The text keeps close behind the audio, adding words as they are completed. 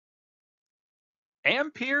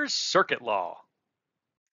Ampere's circuit law.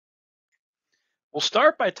 We'll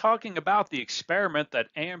start by talking about the experiment that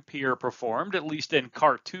Ampere performed, at least in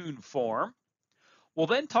cartoon form. We'll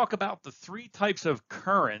then talk about the three types of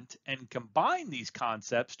current and combine these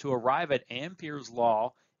concepts to arrive at Ampere's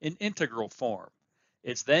law in integral form.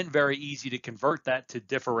 It's then very easy to convert that to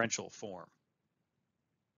differential form.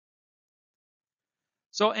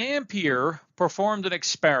 So Ampere performed an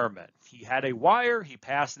experiment. He had a wire, he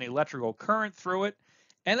passed an electrical current through it,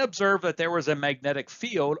 and observed that there was a magnetic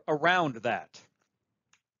field around that.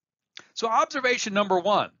 So observation number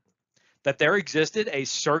one, that there existed a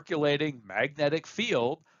circulating magnetic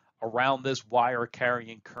field around this wire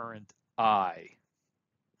carrying current I.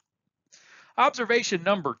 Observation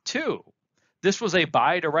number two, this was a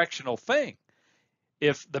bidirectional thing.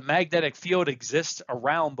 If the magnetic field exists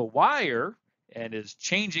around the wire and is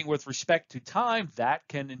changing with respect to time, that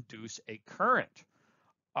can induce a current.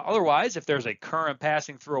 Otherwise, if there's a current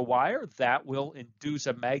passing through a wire, that will induce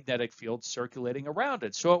a magnetic field circulating around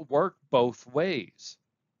it. So it worked both ways.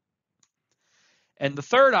 And the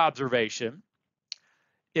third observation,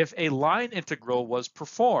 if a line integral was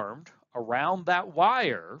performed around that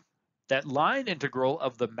wire, that line integral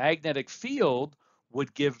of the magnetic field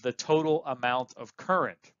would give the total amount of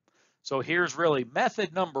current. So here's really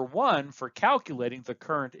method number one for calculating the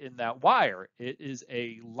current in that wire. It is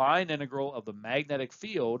a line integral of the magnetic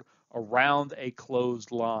field around a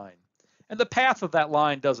closed line. And the path of that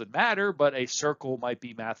line doesn't matter, but a circle might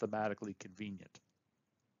be mathematically convenient.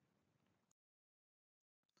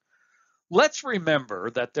 Let's remember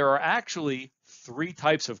that there are actually three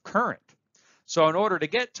types of current. So in order to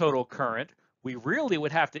get total current, we really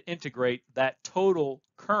would have to integrate that total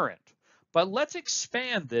current. But let's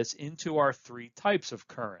expand this into our three types of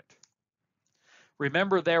current.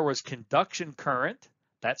 Remember, there was conduction current,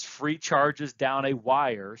 that's free charges down a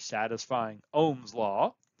wire satisfying Ohm's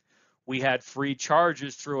law. We had free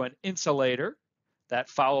charges through an insulator that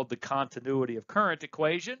followed the continuity of current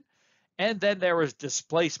equation. And then there was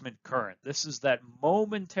displacement current. This is that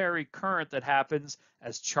momentary current that happens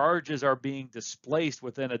as charges are being displaced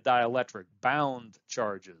within a dielectric, bound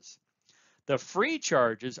charges. The free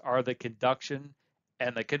charges are the conduction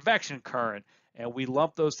and the convection current, and we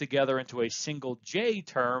lump those together into a single J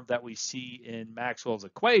term that we see in Maxwell's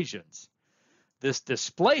equations. This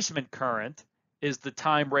displacement current is the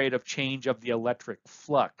time rate of change of the electric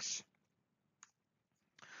flux.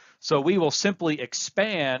 So we will simply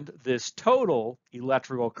expand this total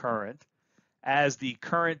electrical current as the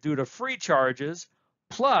current due to free charges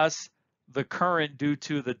plus the current due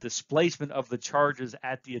to the displacement of the charges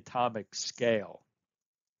at the atomic scale.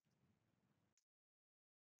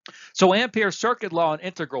 So Ampere's circuit law in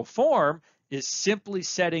integral form is simply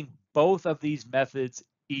setting both of these methods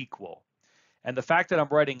equal. And the fact that I'm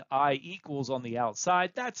writing I equals on the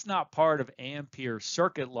outside, that's not part of Ampere's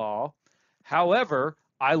circuit law. However,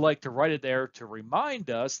 I like to write it there to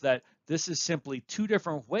remind us that this is simply two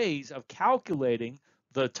different ways of calculating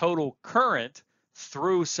the total current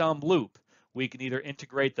through some loop. We can either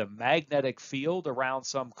integrate the magnetic field around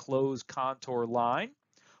some closed contour line,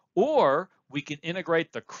 or we can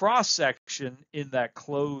integrate the cross section in that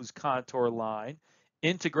closed contour line,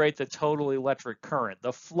 integrate the total electric current,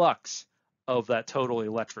 the flux of that total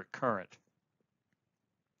electric current.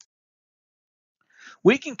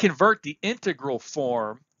 We can convert the integral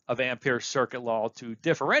form of Ampere's circuit law to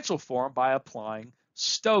differential form by applying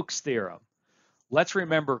Stokes' theorem. Let's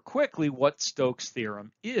remember quickly what Stokes'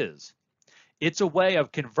 theorem is. It's a way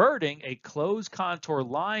of converting a closed contour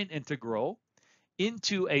line integral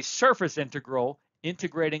into a surface integral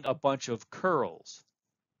integrating a bunch of curls.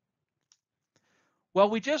 Well,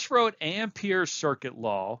 we just wrote Ampere's circuit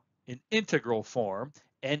law in integral form,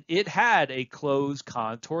 and it had a closed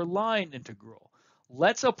contour line integral.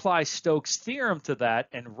 Let's apply Stokes' theorem to that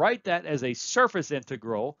and write that as a surface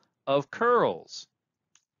integral of curls.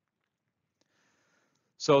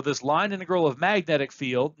 So this line integral of magnetic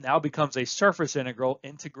field now becomes a surface integral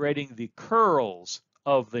integrating the curls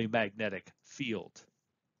of the magnetic field.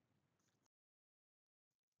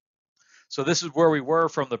 So this is where we were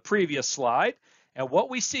from the previous slide. And what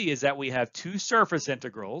we see is that we have two surface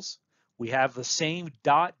integrals. We have the same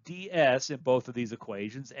dot ds in both of these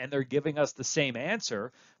equations, and they're giving us the same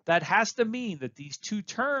answer. That has to mean that these two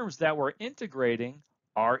terms that we're integrating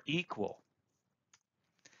are equal.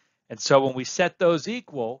 And so when we set those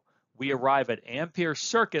equal, we arrive at Ampere's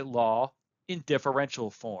circuit law in differential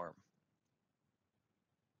form.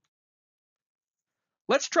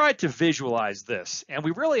 Let's try to visualize this. And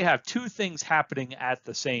we really have two things happening at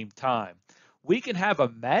the same time. We can have a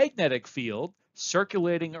magnetic field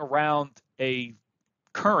circulating around a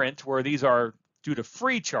current where these are due to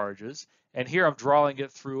free charges. And here I'm drawing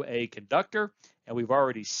it through a conductor. And we've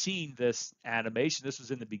already seen this animation. This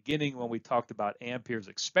was in the beginning when we talked about Ampere's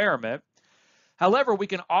experiment. However, we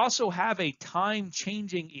can also have a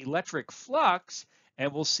time-changing electric flux,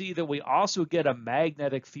 and we'll see that we also get a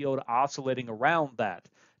magnetic field oscillating around that.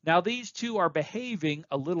 Now, these two are behaving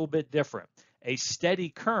a little bit different. A steady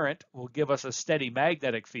current will give us a steady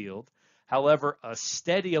magnetic field. However, a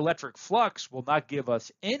steady electric flux will not give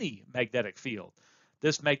us any magnetic field.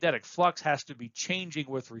 This magnetic flux has to be changing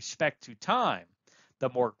with respect to time. The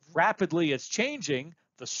more rapidly it's changing,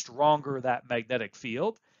 the stronger that magnetic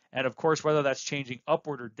field. And of course, whether that's changing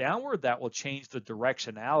upward or downward, that will change the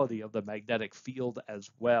directionality of the magnetic field as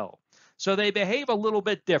well. So they behave a little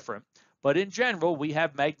bit different, but in general, we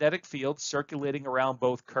have magnetic fields circulating around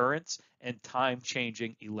both currents and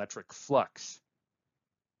time-changing electric flux.